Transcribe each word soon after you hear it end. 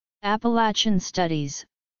Appalachian Studies,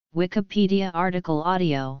 Wikipedia article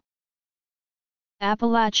audio.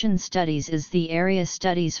 Appalachian Studies is the area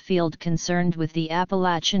studies field concerned with the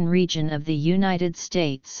Appalachian region of the United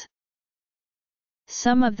States.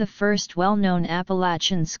 Some of the first well-known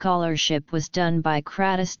Appalachian scholarship was done by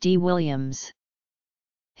Cratis D. Williams.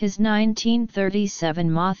 His 1937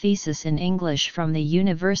 MA thesis in English from the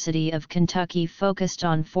University of Kentucky focused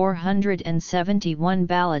on 471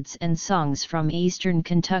 ballads and songs from eastern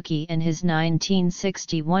Kentucky, and his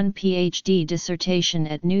 1961 PhD dissertation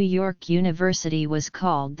at New York University was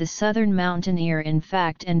called The Southern Mountaineer in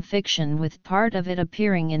Fact and Fiction, with part of it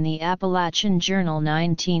appearing in the Appalachian Journal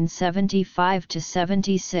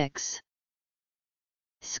 1975–76.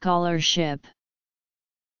 Scholarship.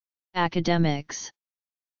 Academics.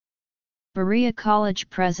 Berea College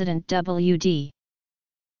President W.D.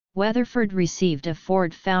 Weatherford received a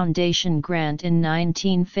Ford Foundation grant in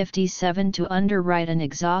 1957 to underwrite an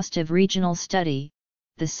exhaustive regional study,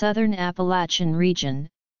 the Southern Appalachian Region,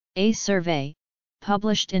 a survey,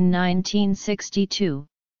 published in 1962,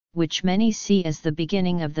 which many see as the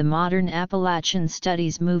beginning of the modern Appalachian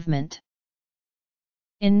Studies movement.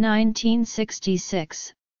 In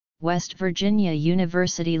 1966, West Virginia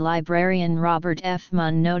University librarian Robert F.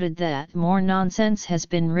 Munn noted that more nonsense has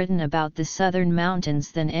been written about the Southern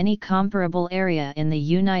Mountains than any comparable area in the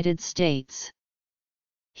United States.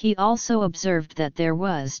 He also observed that there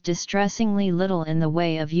was distressingly little in the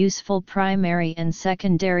way of useful primary and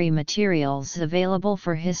secondary materials available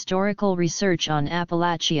for historical research on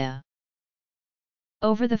Appalachia.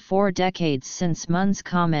 Over the 4 decades since Munn's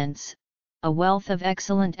comments, a wealth of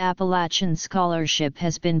excellent Appalachian scholarship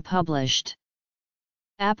has been published.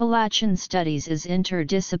 Appalachian Studies is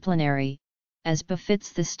interdisciplinary, as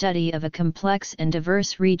befits the study of a complex and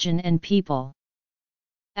diverse region and people.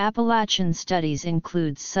 Appalachian Studies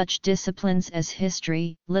includes such disciplines as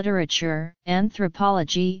history, literature,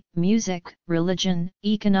 anthropology, music, religion,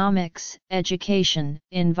 economics, education,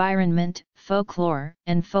 environment, folklore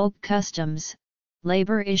and folk customs,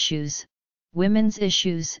 labor issues, women's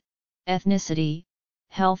issues, ethnicity,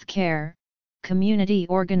 health care, community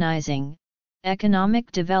organizing,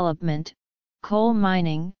 economic development, coal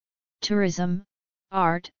mining, tourism,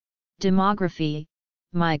 art, demography,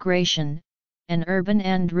 migration, and urban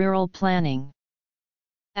and rural planning.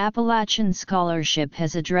 Appalachian scholarship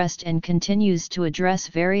has addressed and continues to address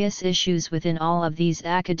various issues within all of these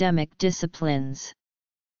academic disciplines.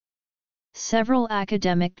 Several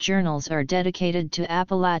academic journals are dedicated to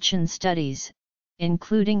Appalachian Studies,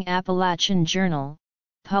 including Appalachian Journal,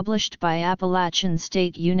 published by Appalachian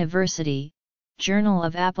State University, Journal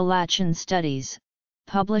of Appalachian Studies,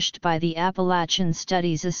 published by the Appalachian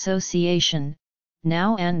Studies Association,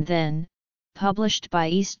 Now and Then, published by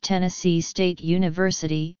East Tennessee State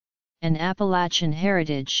University, and Appalachian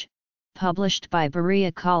Heritage, published by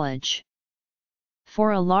Berea College.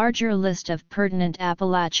 For a larger list of pertinent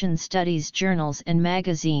Appalachian Studies journals and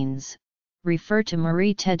magazines, refer to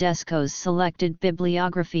Marie Tedesco's selected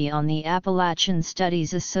bibliography on the Appalachian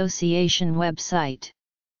Studies Association website.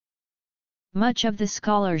 Much of the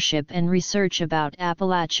scholarship and research about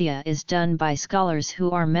Appalachia is done by scholars who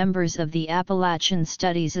are members of the Appalachian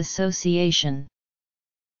Studies Association.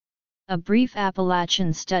 A brief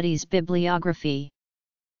Appalachian Studies bibliography.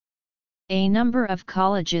 A number of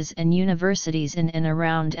colleges and universities in and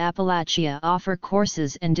around Appalachia offer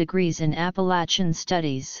courses and degrees in Appalachian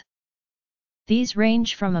Studies. These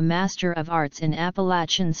range from a Master of Arts in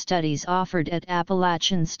Appalachian Studies offered at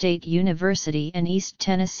Appalachian State University and East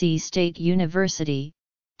Tennessee State University,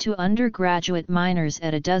 to undergraduate minors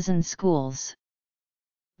at a dozen schools.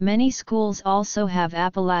 Many schools also have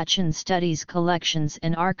Appalachian Studies collections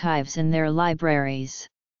and archives in their libraries.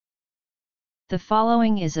 The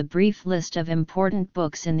following is a brief list of important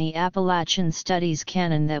books in the Appalachian Studies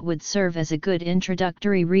canon that would serve as a good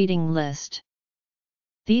introductory reading list.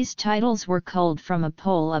 These titles were culled from a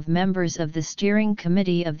poll of members of the steering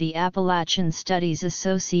committee of the Appalachian Studies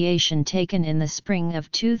Association taken in the spring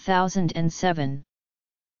of 2007.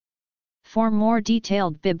 For more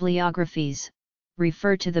detailed bibliographies,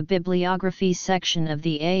 refer to the bibliography section of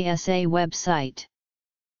the ASA website.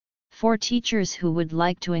 For teachers who would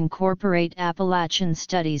like to incorporate Appalachian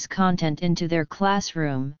Studies content into their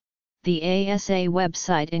classroom, the ASA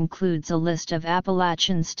website includes a list of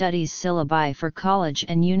Appalachian Studies syllabi for college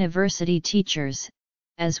and university teachers,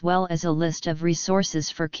 as well as a list of resources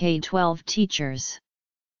for K-12 teachers.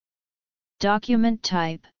 Document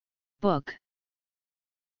type: book.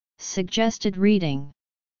 Suggested reading: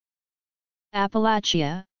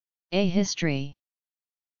 Appalachia, A History,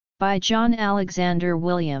 by John Alexander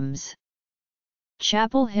Williams.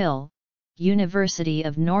 Chapel Hill, University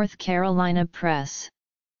of North Carolina Press.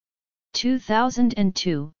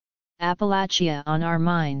 2002, Appalachia on Our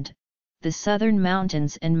Mind, The Southern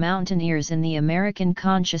Mountains and Mountaineers in the American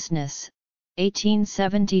Consciousness,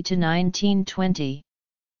 1870–1920.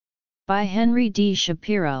 By Henry D.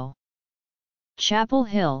 Shapiro. Chapel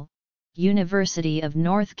Hill, University of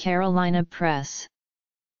North Carolina Press.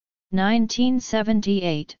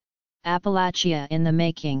 1978, Appalachia in the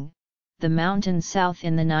Making, The Mountain South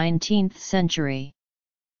in the 19th Century.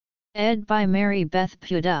 Ed. by Mary Beth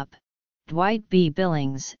Pudup, Dwight B.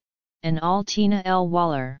 Billings, and Altina L.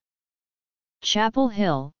 Waller. Chapel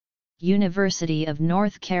Hill, University of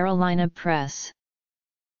North Carolina Press.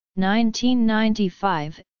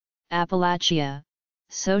 1995, Appalachia,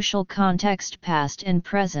 Social Context Past and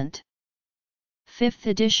Present. 5th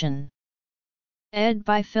edition. Ed.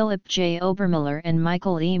 by Philip J. Obermiller and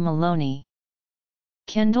Michael E. Maloney.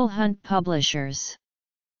 Kendall Hunt Publishers.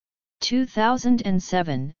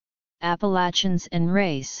 2007, Appalachians and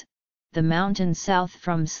Race, The Mountain South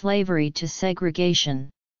from Slavery to Segregation.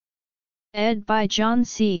 Ed. by John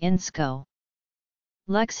C. Insco.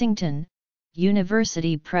 Lexington,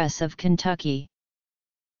 University Press of Kentucky.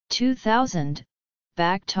 2000,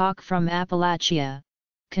 Back Talk from Appalachia,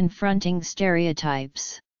 Confronting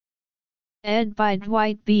Stereotypes. Ed. by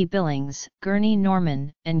Dwight B. Billings, Gurney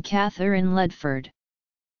Norman, and Catherine Ledford.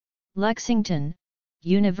 Lexington,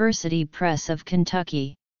 University Press of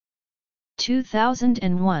Kentucky.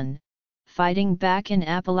 2001, Fighting Back in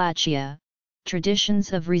Appalachia,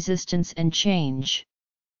 Traditions of Resistance and Change.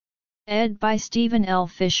 Ed. by Stephen L.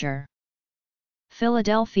 Fisher.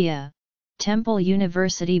 Philadelphia, Temple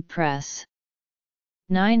University Press.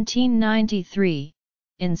 1993,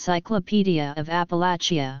 Encyclopedia of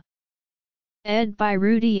Appalachia. Ed. by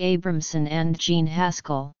Rudy Abramson and Gene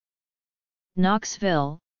Haskell.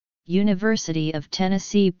 Knoxville, University of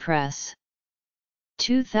Tennessee Press.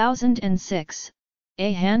 2006,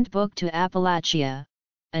 A Handbook to Appalachia,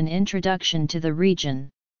 An Introduction to the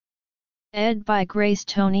Region. Ed. by Grace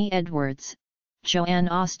Tony Edwards, Joanne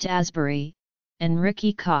Ostasbury, and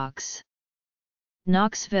Ricky Cox.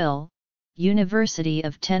 Knoxville, University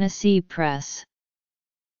of Tennessee Press.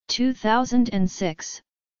 2006,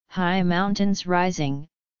 High Mountains Rising,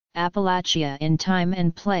 Appalachia in Time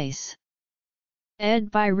and Place.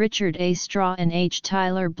 Ed. by Richard A. Straw and H.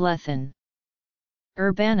 Tyler Blethen.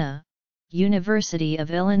 Urbana, University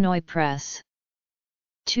of Illinois Press.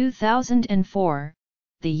 2004,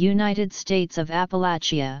 The United States of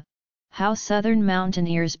Appalachia, How Southern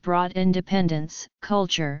Mountaineers Brought Independence,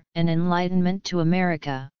 Culture, and Enlightenment to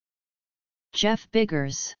America. Jeff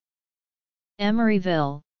Biggers.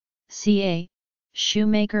 Emeryville, CA,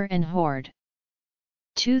 Shoemaker and Horde.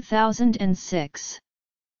 2006.